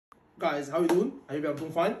Guys, how you doing? I hope you are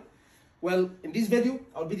doing fine. Well, in this video,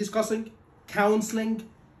 I'll be discussing counseling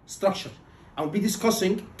structure. I'll be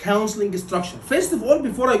discussing counseling structure. First of all,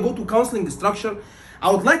 before I go to counseling structure, I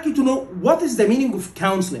would like you to know what is the meaning of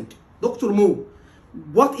counseling. Dr. Mo,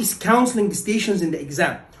 what is counseling stations in the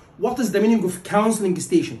exam? What is the meaning of counseling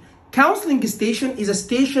station? Counseling station is a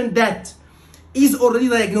station that is already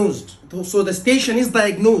diagnosed. So the station is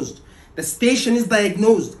diagnosed. The station is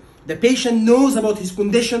diagnosed. The patient knows about his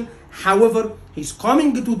condition. However, he's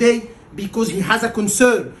coming today because he has a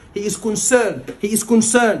concern. He is concerned. He is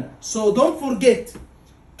concerned. So don't forget,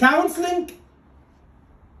 counseling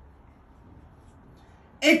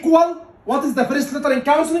equal, what is the first letter in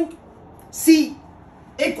counseling? C.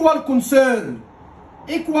 Equal concern.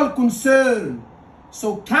 Equal concern.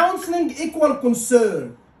 So counseling equal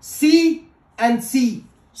concern. C and C.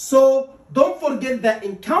 So don't forget that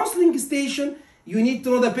in counseling station, you need to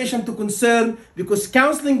know the patient to concern, because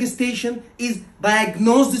counseling station is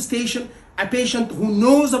diagnosed station, a patient who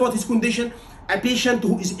knows about his condition, a patient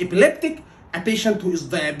who is epileptic, a patient who is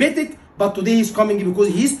diabetic, but today he's coming because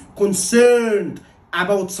he's concerned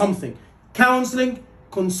about something. Counseling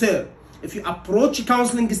concern. If you approach a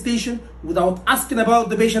counseling station without asking about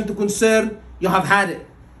the patient to concern, you have had it.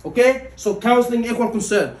 Okay? So counseling equal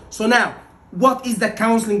concern. So now, what is the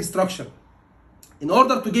counseling structure? In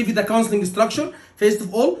order to give you the counseling structure, first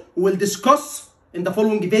of all, we will discuss in the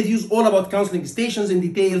following videos all about counseling stations in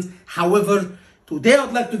details. However, today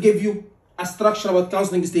I'd like to give you a structure about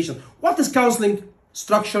counseling station. What is counseling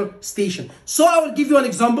structure station? So I will give you an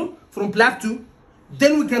example from Lab 2.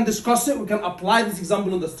 Then we can discuss it. We can apply this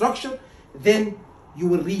example on the structure. Then you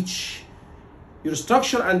will reach your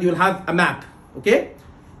structure and you will have a map. Okay?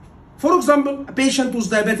 For example, a patient who's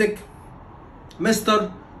diabetic,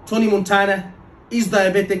 Mr. Tony Montana, is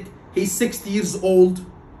diabetic. He's 60 years old,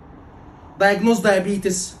 diagnosed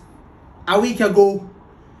diabetes. A week ago,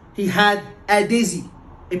 he had a dizzy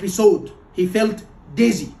episode. He felt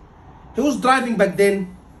dizzy. He was driving back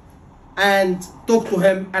then and talked to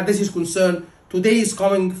him, and this is concern. Today is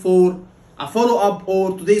coming for a follow-up,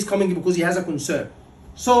 or today is coming because he has a concern.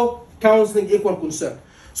 So counseling equal concern.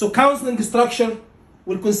 So counseling structure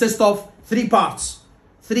will consist of three parts.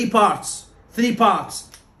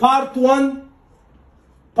 Part one,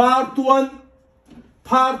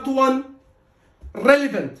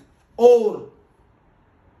 relevant or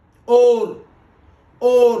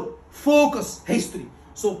focus history.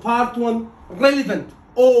 So part one, relevant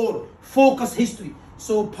or focus history.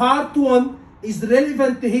 So part one is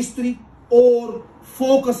relevant history or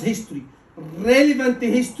focus history. Relevant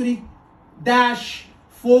history dash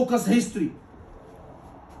focus history.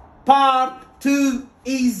 Part two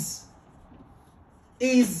is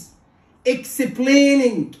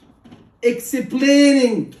explaining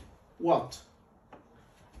what?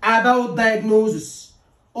 About diagnosis,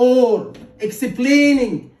 or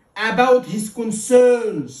explaining about his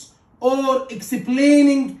concerns, or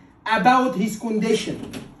explaining about his condition.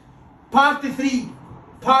 Part three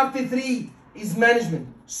is management.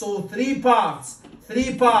 So three parts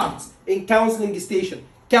in counseling station.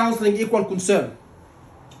 Counseling equal concern.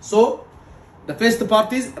 So the first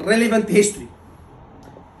part is relevant history,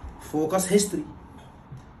 focus history.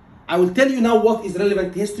 I will tell you now what is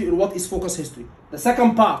relevant history or what is focus history. The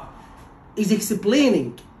second part is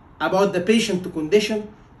explaining about the patient condition,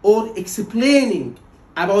 or explaining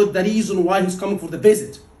about the reason why he's coming for the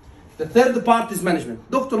visit. The third part is management.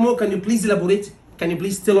 Dr. Mo, can you please elaborate? Can you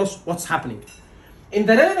please tell us what's happening? In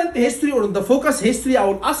the relevant history or in the focus history, I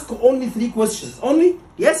will ask only three questions. Only,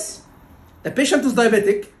 yes, the patient is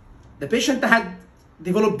diabetic. The patient had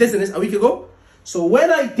developed dizziness a week ago. So when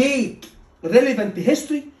I take relevant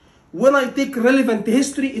history,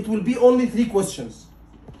 it will be only three questions.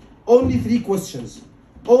 Only three questions.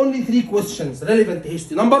 Relevant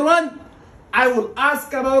history. Number one, I will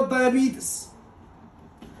ask about diabetes.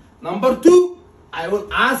 Number two, I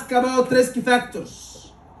will ask about risk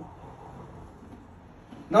factors.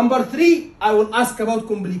 Number three, I will ask about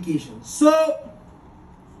complications. So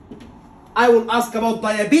I will ask about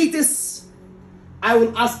diabetes. I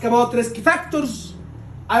will ask about risk factors.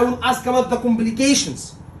 I will ask about the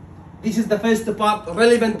complications. This is the first part,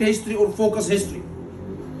 relevant history or focus history.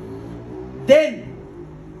 Then,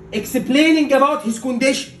 explaining about his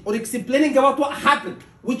condition, or explaining about what happened,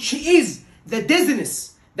 which is the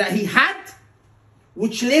dizziness that he had,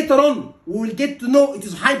 which later on we will get to know it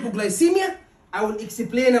is hypoglycemia. I will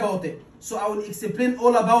explain about it. So I will explain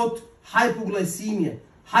all about hypoglycemia.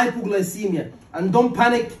 And don't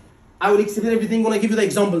panic, I will explain everything when I give you the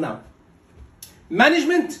example now.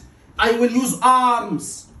 Management, I will use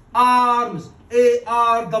ARMS. ARMS.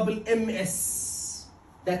 ARMS.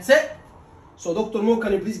 That's it. So Dr. Mo,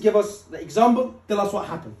 can you please give us the example? Tell us what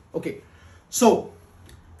happened. Okay. So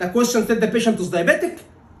the question said the patient was diabetic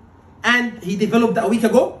and he developed a week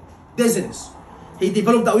ago dizziness. He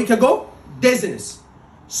developed a week ago dizziness.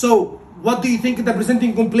 So what do you think the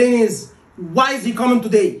presenting complaint is? Why is he coming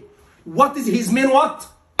today? What is his main what?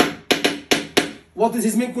 What is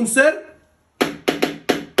his main concern?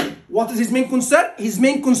 What is his main concern? His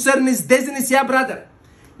main concern is dizziness, yeah brother.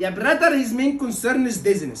 Yeah brother, his main concern is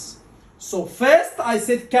dizziness. So first I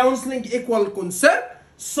said counseling equal concern.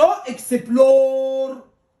 So explore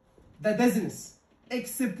the dizziness.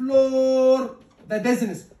 Explore the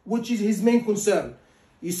dizziness, which is his main concern.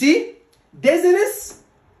 You see, dizziness,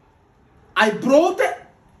 I brought it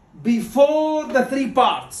before the three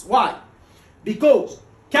parts. Why? Because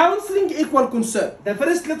counseling equal concern. The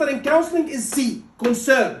first letter in counseling is C,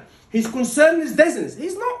 concern. His concern is dizziness.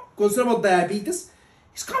 He's not concerned about diabetes.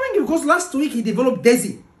 He's coming because last week he developed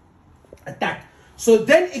dizzy attack. So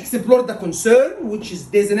then explore the concern, which is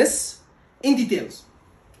dizziness, in details.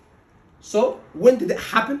 So when did it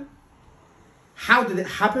happen? How did it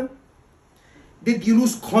happen? Did you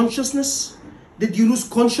lose consciousness? Did you lose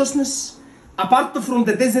consciousness? Apart from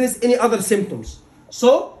the dizziness, any other symptoms?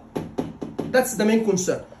 So that's the main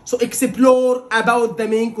concern. So explore about the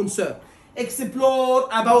main concern. Explore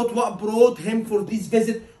about what brought him for this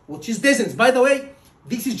visit, which is dizziness. By the way,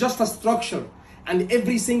 this is just a structure, and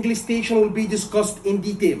every single station will be discussed in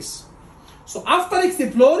details. So after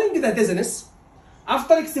exploring the dizziness,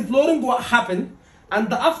 after exploring what happened,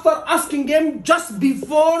 and after asking him just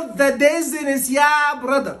before the dizziness, yeah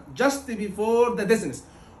brother, just before the dizziness,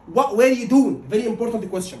 what were you doing? Very important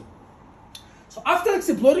question. So after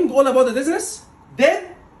exploring all about the dizziness,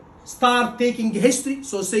 then start taking history.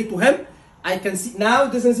 So say to him, I can see now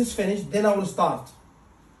dizziness is finished, then I will start.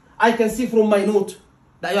 I can see from my note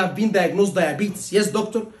that you have been diagnosed diabetes. Yes,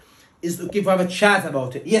 doctor. Is it okay if I have a chat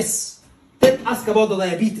about it? Yes. Then ask about the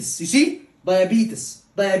diabetes. You see?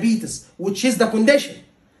 Diabetes, which is the condition,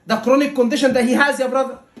 the chronic condition that he has, yeah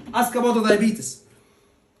brother. Ask about the diabetes.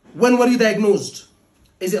 When were you diagnosed?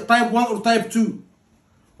 Is it type 1 or type 2?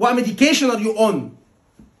 What medication are you on?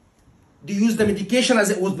 Do you use the medication as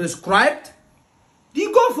it was prescribed? Do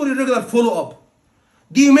you go for a regular follow-up?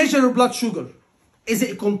 Do you measure your blood sugar? Is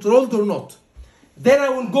it controlled or not? Then I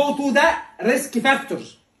will go to the risk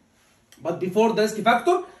factors. But before the risk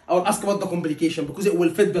factor, I will ask about the complication because it will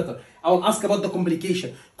fit better. I will ask about the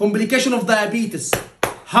complication. Complication of diabetes,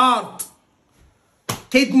 heart,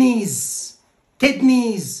 kidneys,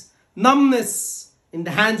 numbness in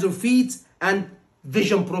the hands or feet, and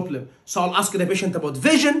vision problem. So I'll ask the patient about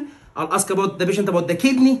vision. I'll ask about the patient about the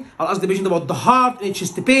kidney. I'll ask the patient about the heart, and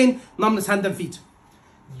chest pain, numbness, hand and feet.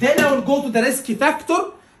 Then I will go to the risk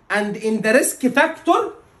factor. And in the risk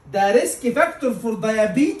factor for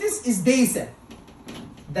diabetes is DASA.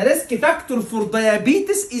 The risk factor for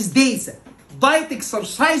diabetes is DASA. Diet,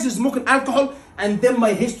 exercise, smoking, alcohol, and then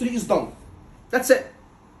my history is done. That's it.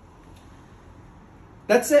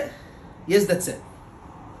 That's it. Yes, that's it.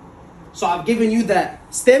 So I've given you the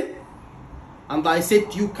STEM, and I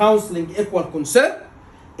said to you counseling equal concern.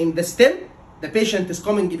 In the STEM, the patient is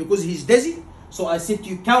coming because he's dizzy. So I said to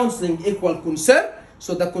you counseling equal concern.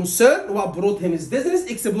 So the concern, what brought him is dizziness,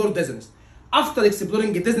 explore dizziness. After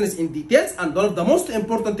exploring dizziness in details, and one of the most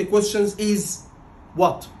important questions is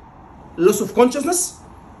what? Loss of consciousness?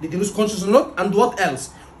 Did he lose consciousness or not? And what else?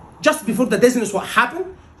 Just before the dizziness, what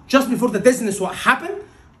happened? Just before the dizziness, what happened?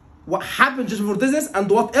 What happened just before dizziness, and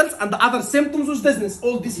what else? And the other symptoms was dizziness.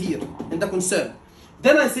 All this here in the concern.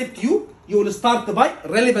 Then I said to you, you will start by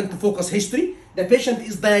relevant focus history. The patient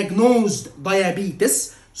is diagnosed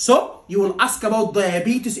diabetes. So you will ask about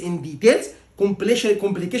diabetes in details,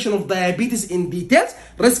 complication of diabetes in details,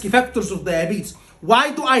 risk factors of diabetes.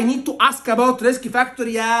 Why do I need to ask about risk factor?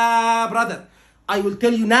 Yeah, brother. I will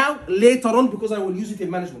tell you now, later on, because I will use it in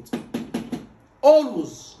management.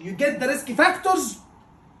 Always, you get the risk factors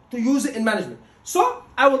to use it in management. So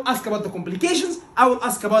I will ask about the complications, I will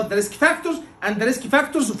ask about the risk factors, and the risk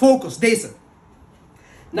factors focus, DASA.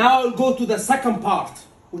 Now I'll go to the second part,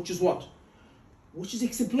 which is what? Which is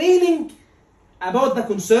explaining about the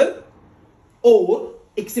concern or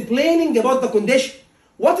explaining about the condition.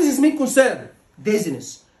 What is his main concern?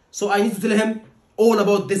 Dizziness. So I need to tell him all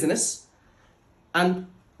about dizziness and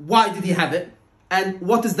why did he have it and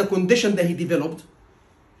what is the condition that he developed.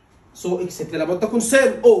 So explain about the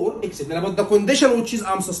concern or explain about the condition, which is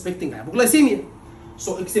I'm suspecting hypoglycemia.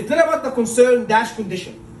 So explain about the concern dash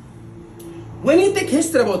condition. When you take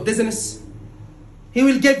history about dizziness, he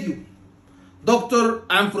will give you, doctor,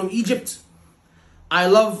 I'm from Egypt. I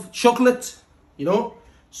love chocolate, you know.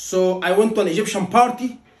 So I went to an Egyptian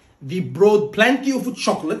party they brought plenty of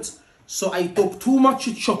chocolate. So I took too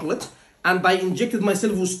much chocolate and I injected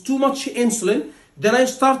myself with too much insulin. Then I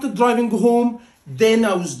started driving home. Then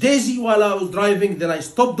I was dizzy while I was driving. Then I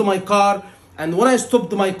stopped my car. And when I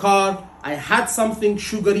stopped my car, I had something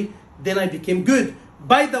sugary. Then I became good.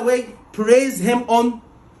 By the way, praise him on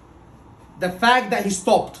the fact that he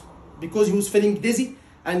stopped because he was feeling dizzy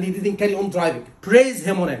and he didn't carry on driving. Praise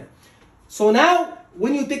him on it. So now,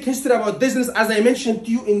 when you take history about dizziness, as I mentioned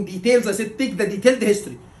to you in details, I said take the detailed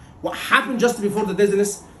history. What happened just before the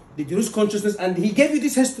dizziness? Did you lose consciousness? And he gave you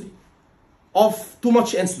this history of too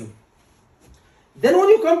much insulin. Then when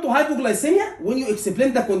you come to hypoglycemia, when you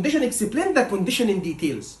explain the condition in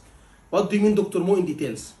details. What do you mean, Dr. Mo, in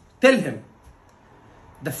details? Tell him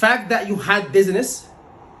the fact that you had dizziness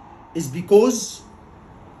is because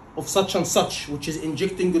of such and such, which is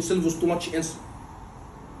injecting yourself with too much insulin.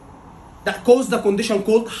 That caused the condition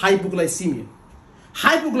called hypoglycemia.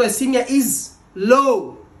 Hypoglycemia is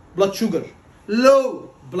low blood sugar.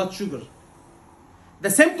 Low blood sugar.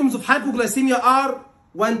 The symptoms of hypoglycemia are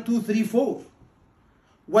 1, 2, 3, 4.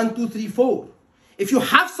 1, 2, 3, 4. If you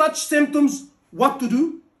have such symptoms, what to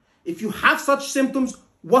do? If you have such symptoms,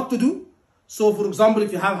 what to do? So for example,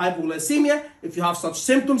 if you have hypoglycemia, if you have such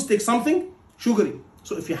symptoms, take something sugary.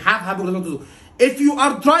 So if you have hypoglycemia, what to do? If you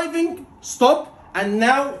are driving, stop. And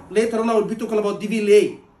now, later on, I will be talking about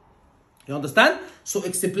DVLA. You understand? So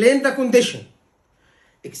explain the condition.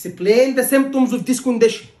 Explain the symptoms of this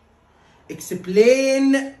condition.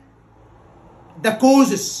 Explain the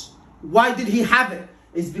causes. Why did he have it?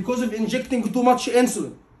 It's because of injecting too much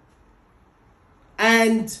insulin.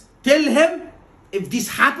 And tell him if this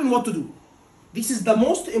happened, what to do. This is the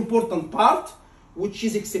most important part, which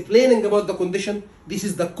is explaining about the condition. This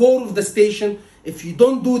is the core of the station. If you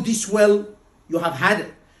don't do this well, you have had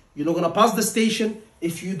it. You're not going to pass the station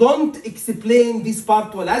if you don't explain this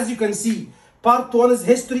part well. As you can see, part 1 is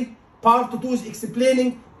history, part 2 is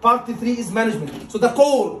explaining, part 3 is management. So the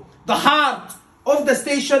core, the heart of the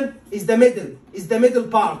station is the middle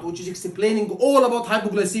part, which is explaining all about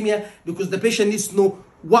hypoglycemia, because the patient needs to know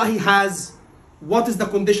what he has, what is the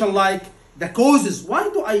condition like, the causes. Why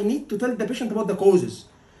do I need to tell the patient about the causes?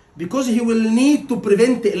 Because he will need to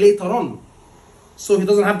prevent it later on, so he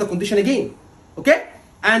doesn't have the condition again. Okay?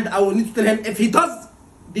 And I will need to tell him if he does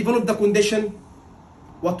develop the condition,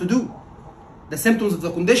 what to do. The symptoms of the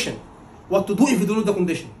condition. What to do if he develops the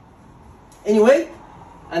condition. Anyway,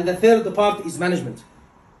 and the third part is management.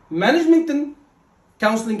 Management in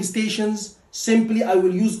counseling stations, simply I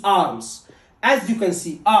will use ARMS. As you can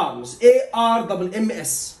see, ARMS.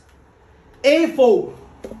 A-R-M-M-S. A for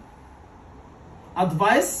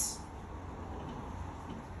advice.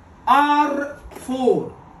 R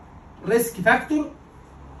for risk factors.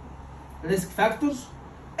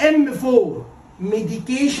 M for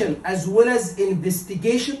medication as well as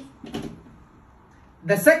investigation.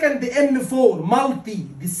 The second M for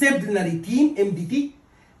multidisciplinary team, MDT,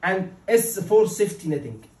 and S for safety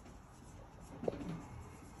netting.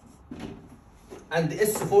 And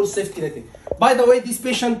S for safety netting. By the way, this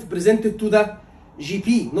patient presented to the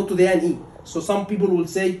GP, not to the A&E. So some people will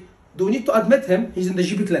say, do we need to admit him? He's in the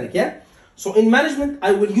GP clinic, yeah? So in management,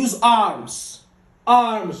 I will use ARMS.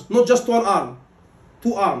 ARMS, not just one arm.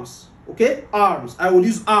 2 arms, okay? ARMS, I will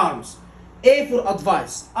use ARMS. A for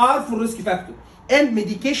advice, R for risk factor, and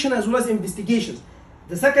medication as well as investigations.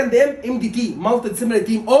 The second M, MDT, multidisciplinary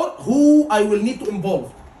team, or who I will need to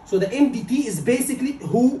involve. So the MDT is basically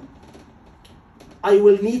who I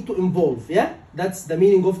will need to involve, yeah? That's the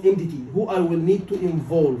meaning of MDT, who I will need to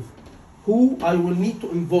involve. Who I will need to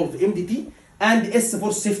involve, MDT, and S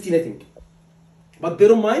for safety netting. But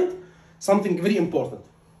bear in mind, something very important.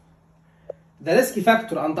 The risk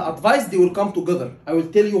factor and the advice, they will come together. I will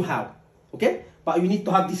tell you how, okay? But you need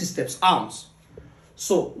to have these steps, ARMS.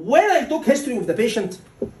 So when I took history of the patient,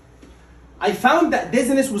 I found that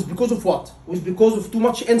dizziness was because of what? Was because of too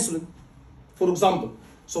much insulin, for example.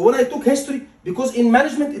 So when I took history, because in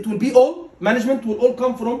management, it will be all, management will all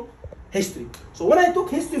come from history. So when I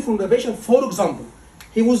took history from the patient, for example,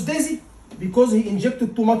 he was dizzy because he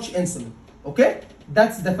injected too much insulin, okay?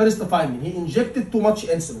 That's the first finding. He injected too much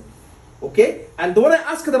insulin, okay? And when I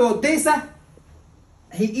asked about DESA,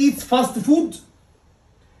 he eats fast food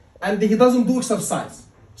and he doesn't do exercise.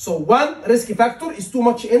 So one risk factor is too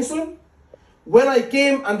much insulin. When I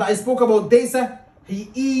came and I spoke about DESA, he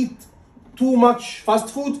eats too much fast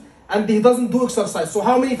food and he doesn't do exercise. So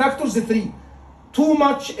how many factors? 3. Too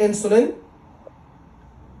much insulin,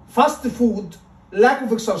 fast food, lack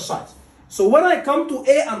of exercise. So when I come to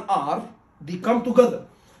A and R, they come together.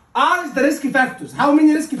 R is the risk factors. How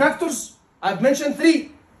many risk factors? I've mentioned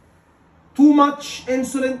 3. too much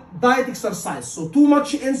insulin, diet, exercise. So too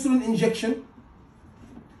much insulin injection,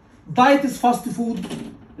 diet is fast food,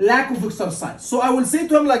 lack of exercise. So I will say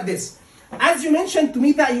to him like this: as you mentioned to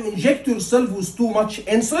me that you inject yourself with too much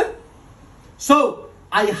insulin, so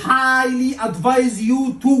I highly advise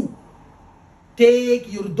you to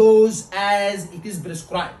take your dose as it is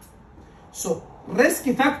prescribed. So risk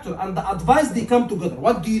factor and the advice, they come together.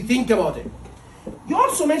 What do you think about it? You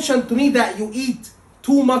also mentioned to me that you eat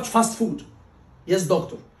too much fast food. Yes,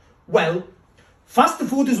 doctor. Well, fast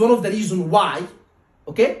food is one of the reasons why,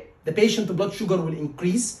 okay, the patient's blood sugar will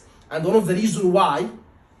increase, and one of the reasons why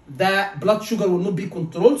the blood sugar will not be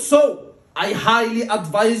controlled. So I highly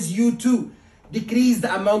advise you to decrease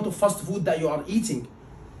the amount of fast food that you are eating.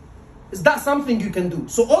 Is that something you can do?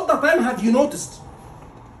 So all the time, have you noticed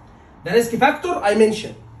the risk factor I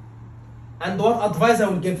mentioned and what advice I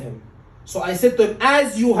will give him? So I said to him,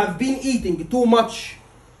 as you have been eating too much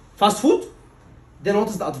fast food, then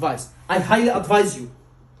notice the advice. I highly advise you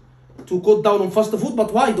to cut down on fast food.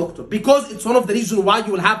 But why, doctor? Because it's one of the reasons why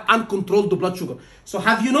you will have uncontrolled blood sugar. So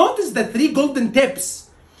have you noticed the 3 golden tips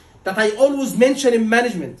that I always mention in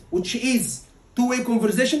management, which is two-way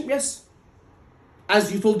conversation? Yes.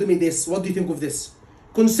 As you told me this, what do you think of this?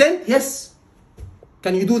 Consent? Yes.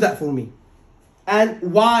 Can you do that for me? And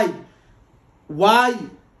why?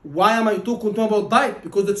 Why am I talking about diet?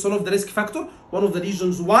 Because it's one of the risk factor, one of the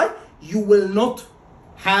reasons why you will not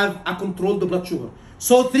have a controlled blood sugar.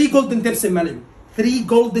 So 3 golden tips in management. 3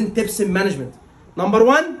 golden tips in management. Number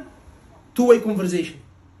 1, two-way conversation.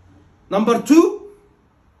 Number 2,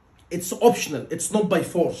 it's optional. It's not by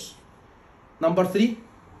force. Number 3,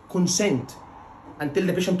 consent. And tell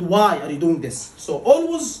the patient, why are you doing this? So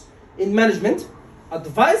always in management,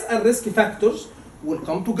 advice and risk factors will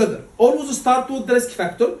come together. Always start with the risk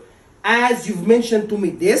factor. As you've mentioned to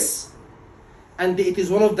me this, and it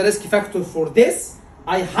is one of the risk factors for this,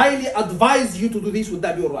 I highly advise you to do this. Would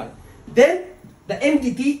that be alright? Then the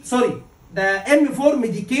the M4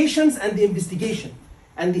 medications and the investigation.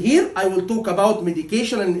 And here I will talk about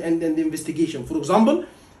medication and the investigation. For example,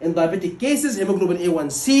 in diabetic cases, hemoglobin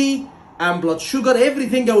A1C and blood sugar,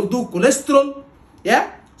 everything I will do, cholesterol.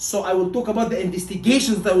 Yeah? So I will talk about the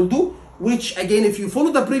investigations that I will do, which again, if you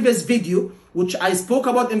follow the previous video, which I spoke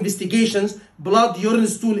about investigations, blood, urine,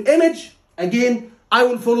 stool, image, again, I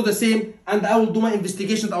will follow the same and I will do my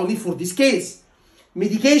investigations I will need for this case.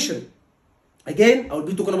 Medication. Again, I will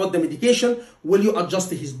be talking about the medication. Will you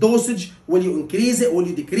adjust his dosage? Will you increase it? Will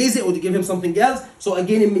you decrease it? Or do you give him something else? So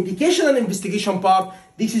again, in medication and investigation part,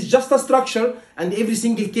 this is just a structure and every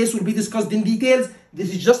single case will be discussed in details.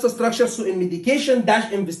 This is just a structure. So in medication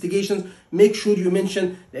dash investigations, make sure you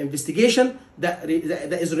mention the investigation that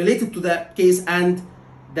is related to the case and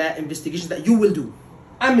the investigation that you will do.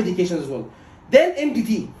 And medication as well. Then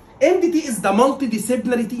MDT. MDT is the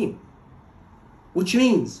multidisciplinary team, which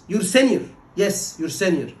means your senior. Yes, your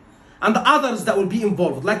senior. And the others that will be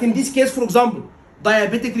involved. Like in this case, for example,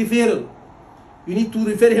 diabetic referral. You need to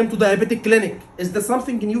refer him to diabetic clinic. Is there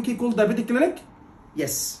something in UK called diabetic clinic?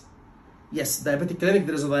 Yes. Yes, diabetic clinic.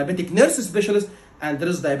 There is a diabetic nurse specialist and there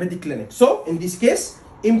is diabetic clinic. So in this case,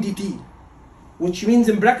 MDT, which means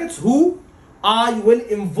in brackets, who I will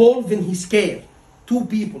involve in his care. 2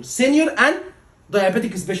 people, senior and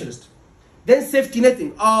diabetic specialist. Then safety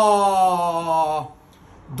netting.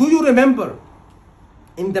 Do you remember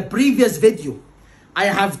in the previous video, I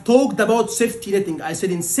have talked about safety netting. I said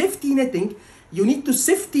in safety netting, you need to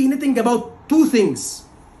safety netting about 2 things.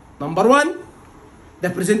 Number 1, the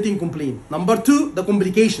presenting complaint. Number 2, the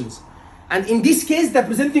complications. And in this case, the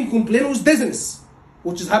presenting complaint was dizziness,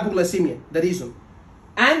 which is hypoglycemia, the reason.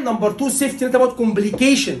 And number 2, safety net about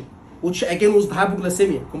complication, which again was the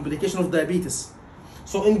hypoglycemia, complication of diabetes.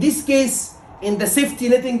 So in this case, in the safety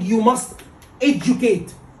netting, you must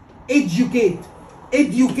educate him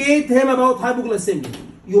about hypoglycemia.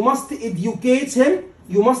 You must educate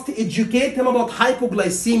him about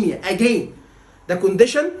hypoglycemia. Again, the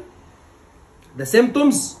condition, the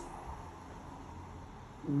symptoms,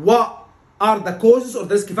 what are the causes or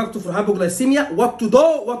the risk factor for hypoglycemia, what to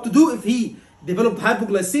do if he developed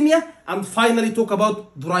hypoglycemia, and finally talk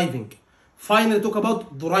about driving.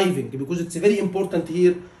 Because it's very important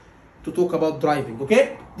here to talk about driving.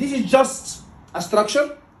 Okay, this is just a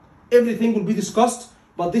structure. Everything will be discussed,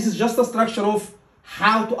 but this is just a structure of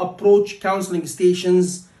how to approach counseling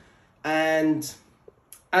stations. And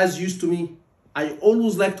as used to me, I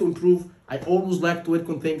always like to improve. I always like to work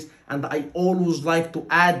on things, and I always like to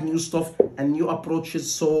add new stuff and new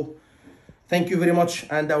approaches. So thank you very much,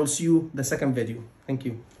 and I will see you the second video. Thank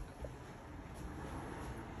you.